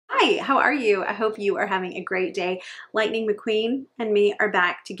Hi, how are you? I hope you are having a great day. Lightning McQueen and me are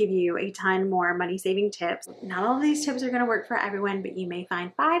back to give you a ton more money-saving tips. Not all of these tips are going to work for everyone, but you may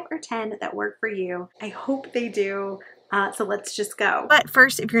find 5 or 10 that work for you. I hope they do. So let's just go. But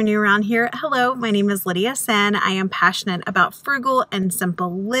first, if you're new around here, hello, my name is Lydia Senn. I am passionate about frugal and simple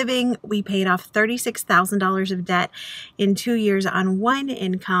living. We paid off $36,000 of debt in 2 years on one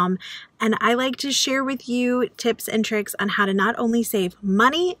income. And I like to share with you tips and tricks on how to not only save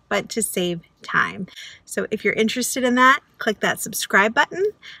money, but to save time. So if you're interested in that, click that subscribe button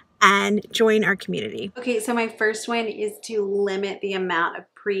and join our community. Okay, so my first one is to limit the amount of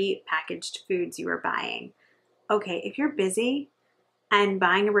pre-packaged foods you are buying. Okay, if you're busy and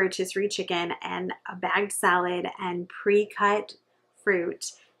buying a rotisserie chicken and a bagged salad and pre-cut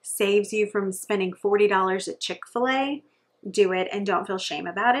fruit saves you from spending $40 at Chick-fil-A, do it and don't feel shame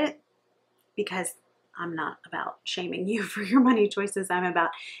about it, because I'm not about shaming you for your money choices. I'm about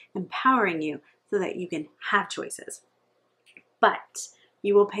empowering you so that you can have choices. But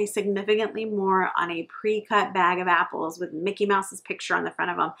you will pay significantly more on a pre-cut bag of apples with Mickey Mouse's picture on the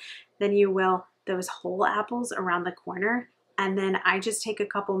front of them than you will those whole apples around the corner. And then I just take a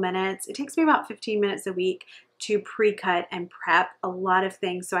couple minutes. It takes me about 15 minutes a week to pre-cut and prep a lot of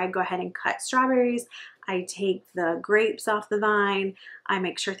things. So I go ahead and cut strawberries. I take the grapes off the vine. I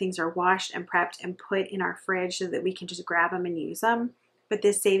make sure things are washed and prepped and put in our fridge so that we can just grab them and use them. But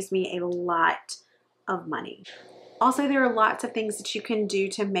this saves me a lot of money. Also, there are lots of things that you can do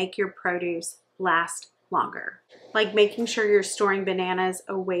to make your produce last longer, like making sure you're storing bananas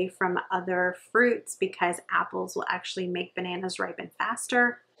away from other fruits, because apples will actually make bananas ripen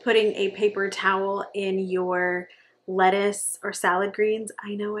faster. Putting a paper towel in your lettuce or salad greens.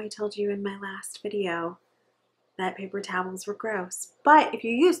 I know I told you in my last video that paper towels were gross, but if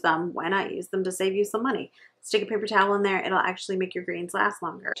you use them, why not use them to save you some money? Stick a paper towel in there, it'll actually make your greens last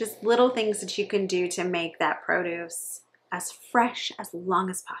longer. Just little things that you can do to make that produce as fresh as long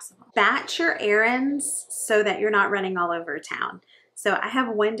as possible. Batch your errands so that you're not running all over town. So I have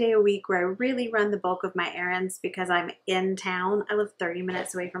one day a week where I really run the bulk of my errands because I'm in town. I live 30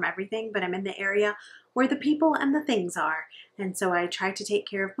 minutes away from everything, but I'm in the area where the people and the things are. And so I try to take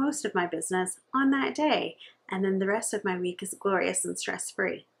care of most of my business on that day. And then the rest of my week is glorious and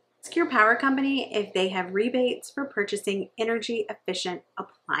stress-free. Ask your power company if they have rebates for purchasing energy efficient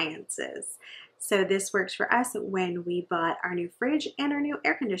appliances. So this works for us when we bought our new fridge and our new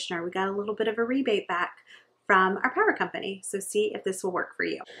air conditioner. We got a little bit of a rebate back from our power company. So see if this will work for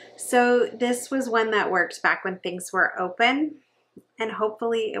you. So this was one that worked back when things were open, and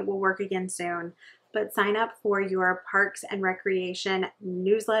hopefully it will work again soon. But sign up for your Parks and Recreation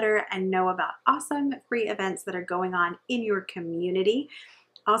newsletter and know about awesome free events that are going on in your community.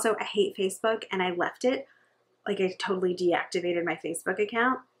 Also, I hate Facebook and I left it. Like, I totally deactivated my Facebook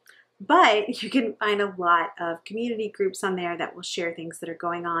account. But you can find a lot of community groups on there that will share things that are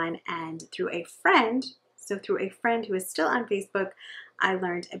going on. And through a friend, who is still on Facebook, I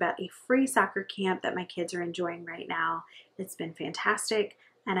learned about a free soccer camp that my kids are enjoying right now. It's been fantastic,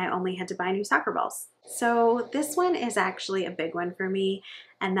 and I only had to buy new soccer balls. So this one is actually a big one for me,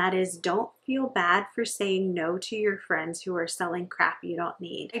 and that is, don't feel bad for saying no to your friends who are selling crap you don't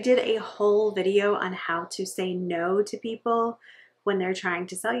need. I did a whole video on how to say no to people when they're trying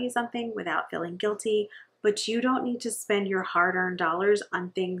to sell you something without feeling guilty, but you don't need to spend your hard-earned dollars on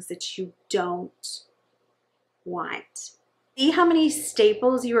things that you don't want. See how many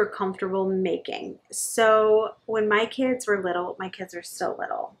staples you are comfortable making. So when my kids were little, my kids are still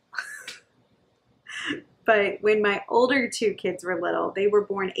little, but when my older 2 kids were little, they were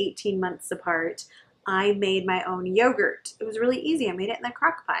born 18 months apart, I made my own yogurt. It was really easy. I made it in the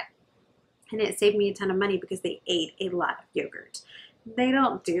crock pot. And it saved me a ton of money because they ate a lot of yogurt. They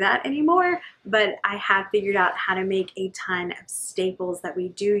don't do that anymore, but I have figured out how to make a ton of staples that we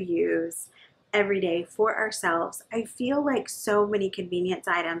do use every day for ourselves. I feel like so many convenience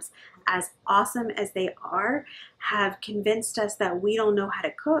items, as awesome as they are, have convinced us that we don't know how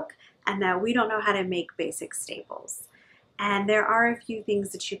to cook and that we don't know how to make basic staples. And there are a few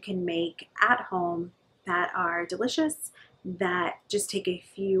things that you can make at home that are delicious, that just take a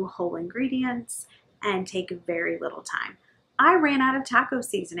few whole ingredients and take very little time. I ran out of taco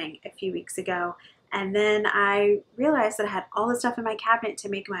seasoning a few weeks ago, and then I realized that I had all the stuff in my cabinet to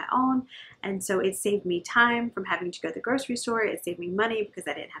make my own, and so it saved me time from having to go to the grocery store. It saved me money because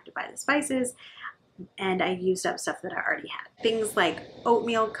I didn't have to buy the spices, and I used up stuff that I already had. Things like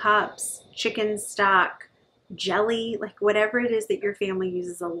oatmeal cups, chicken stock, jelly, like whatever it is that your family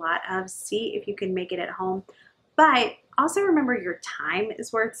uses a lot of, see if you can make it at home. But also remember, your time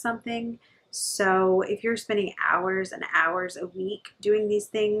is worth something. So if you're spending hours and hours a week doing these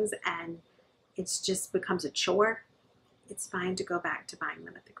things and it's just becomes a chore, it's fine to go back to buying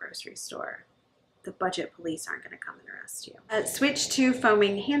them at the grocery store. The budget police aren't going to come and arrest you. Switch to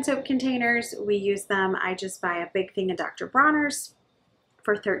foaming hand soap containers. We use them. I just buy a big thing of Dr. Bronner's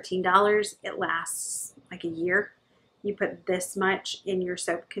for $13. It lasts like a year. You put this much in your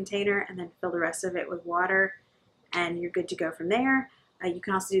soap container and then fill the rest of it with water and you're good to go from there. You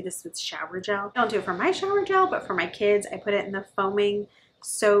can also do this with shower gel. I don't do it for my shower gel, but for my kids, I put it in the foaming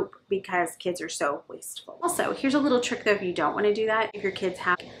soap because kids are so wasteful. Also, here's a little trick though if you don't want to do that. If your kids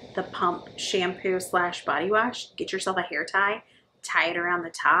have the pump shampoo / body wash, get yourself a hair tie, tie it around the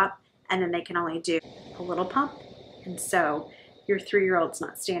top, and then they can only do a little pump. And so your 3-year-old's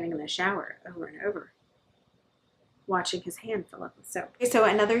not standing in the shower over and over watching his hand fill up with soap. Okay, so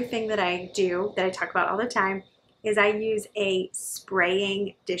another thing that I do that I talk about all the time is I use a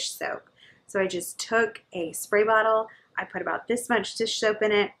spraying dish soap. So I just took a spray bottle, I put about this much dish soap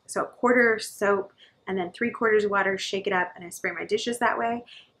in it, so a quarter soap and then 3/4 water, shake it up, and I spray my dishes that way.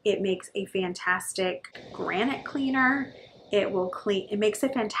 It makes a fantastic granite cleaner. It makes a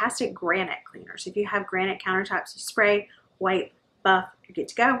fantastic granite cleaner. So if you have granite countertops, you spray, wipe, buff, you're good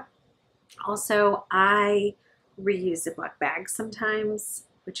to go. Also, I reuse Ziploc bags sometimes,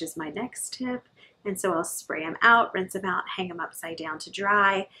 which is my next tip. And so I'll spray them out, rinse them out, hang them upside down to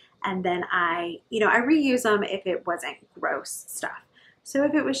dry. And then I reuse them if it wasn't gross stuff. So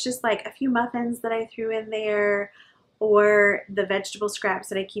if it was just like a few muffins that I threw in there, or the vegetable scraps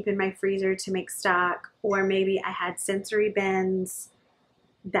that I keep in my freezer to make stock, or maybe I had sensory bins,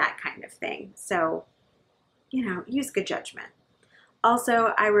 that kind of thing. So, use good judgment.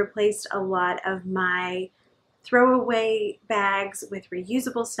 Also, I replaced a lot of my throwaway bags with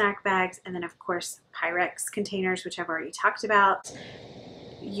reusable snack bags, and then of course Pyrex containers, which I've already talked about.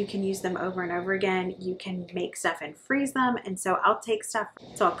 You can use them over and over again. You can make stuff and freeze them, and so I'll take stuff,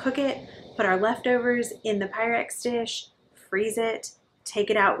 so I'll cook it, put our leftovers in the Pyrex dish, freeze it, take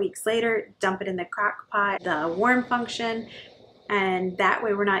it out weeks later, dump it in the crock pot, the warm function, and that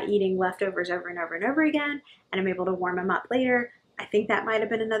way we're not eating leftovers over and over and over again, and I'm able to warm them up later. I think that might have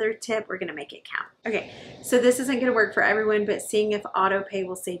been another tip. We're gonna make it count. Okay, so this isn't gonna work for everyone, but seeing if auto pay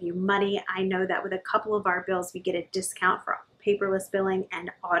will save you money. I know that with a couple of our bills, we get a discount for paperless billing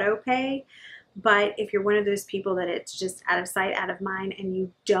and auto pay. But if you're one of those people that it's just out of sight, out of mind, and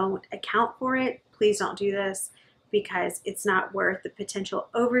you don't account for it, please don't do this because it's not worth the potential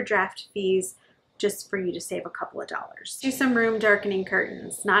overdraft fees just for you to save a couple of dollars. Do some room darkening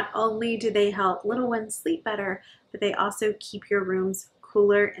curtains. Not only do they help little ones sleep better, but they also keep your rooms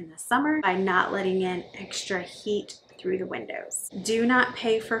cooler in the summer by not letting in extra heat through the windows. Do not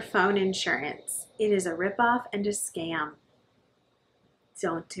pay for phone insurance. It is a ripoff and a scam.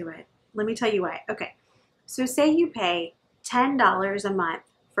 Don't do it. Let me tell you why. Okay, so say you pay $10 a month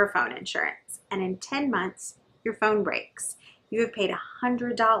for phone insurance, and in 10 months, your phone breaks. You have paid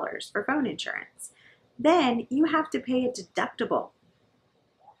 $100 for phone insurance. Then you have to pay a deductible,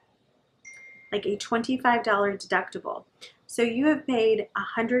 like a $25 deductible. So you have paid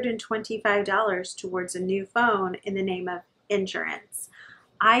 $125 towards a new phone in the name of insurance.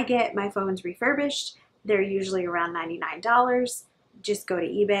 I get my phones refurbished. They're usually around $99. Just go to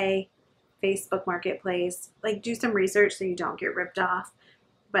eBay, Facebook Marketplace, like do some research so you don't get ripped off.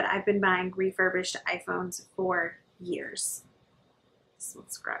 But I've been buying refurbished iPhones for years. This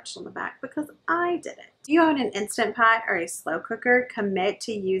one's scratched on the back because I did it. Do you own an Instant Pot or a slow cooker? Commit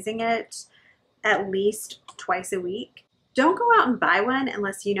to using it at least twice a week. Don't go out and buy one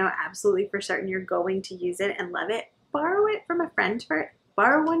unless you know absolutely for certain you're going to use it and love it. Borrow one from a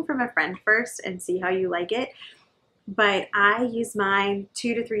friend first and see how you like it. But I use mine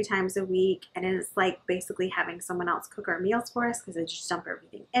 2 to 3 times a week, and it's like basically having someone else cook our meals for us because I just dump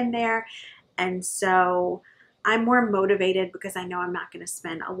everything in there. And so I'm more motivated because I know I'm not going to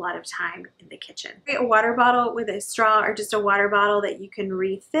spend a lot of time in the kitchen. A water bottle with a straw or just a water bottle that you can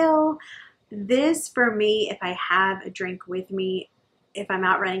refill. This for me, if I have a drink with me, if I'm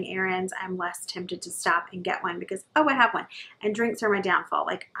out running errands, I'm less tempted to stop and get one because, oh, I have one. And drinks are my downfall.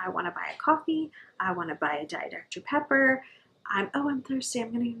 Like I want to buy a coffee. I want to buy a Diet Dr. Pepper. I'm thirsty.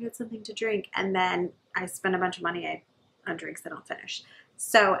 I'm going to get something to drink. And then I spend a bunch of money on drinks that don't finish.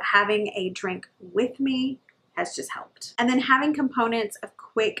 So having a drink with me has just helped. And then having components of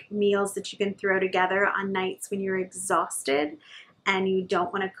quick meals that you can throw together on nights when you're exhausted and you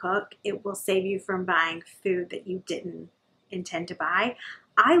don't want to cook, it will save you from buying food that you didn't intend to buy.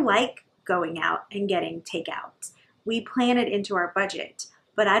 I like going out and getting takeout. We plan it into our budget,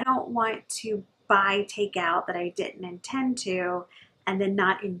 but I don't want to buy takeout that I didn't intend to and then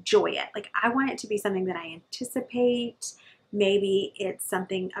not enjoy it. Like, I want it to be something that I anticipate. Maybe it's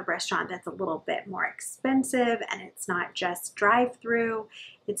something, a restaurant that's a little bit more expensive and it's not just drive-through.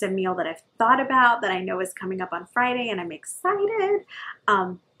 It's a meal that I've thought about, that I know is coming up on Friday and I'm excited.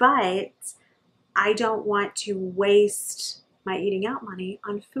 But I don't want to waste my eating out money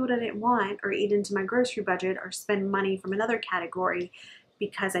on food I didn't want, or eat into my grocery budget, or spend money from another category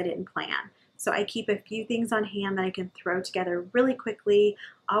because I didn't plan. So I keep a few things on hand that I can throw together really quickly.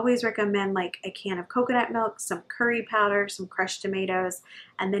 Always recommend like a can of coconut milk, some curry powder, some crushed tomatoes,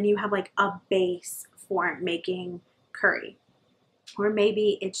 and then you have like a base for making curry. Or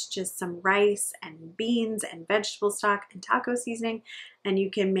maybe it's just some rice and beans and vegetable stock and taco seasoning, and you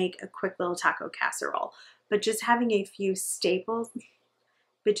can make a quick little taco casserole. But just having a few staples,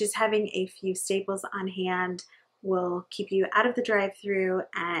 on hand will keep you out of the drive-through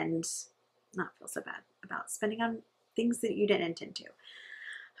and not feel so bad about spending on things that you didn't intend to.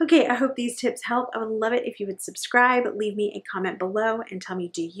 Okay, I hope these tips help. I would love it if you would subscribe, leave me a comment below, and tell me,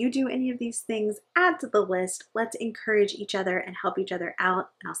 do you do any of these things? Add to the list. Let's encourage each other and help each other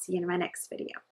out, and I'll see you in my next video.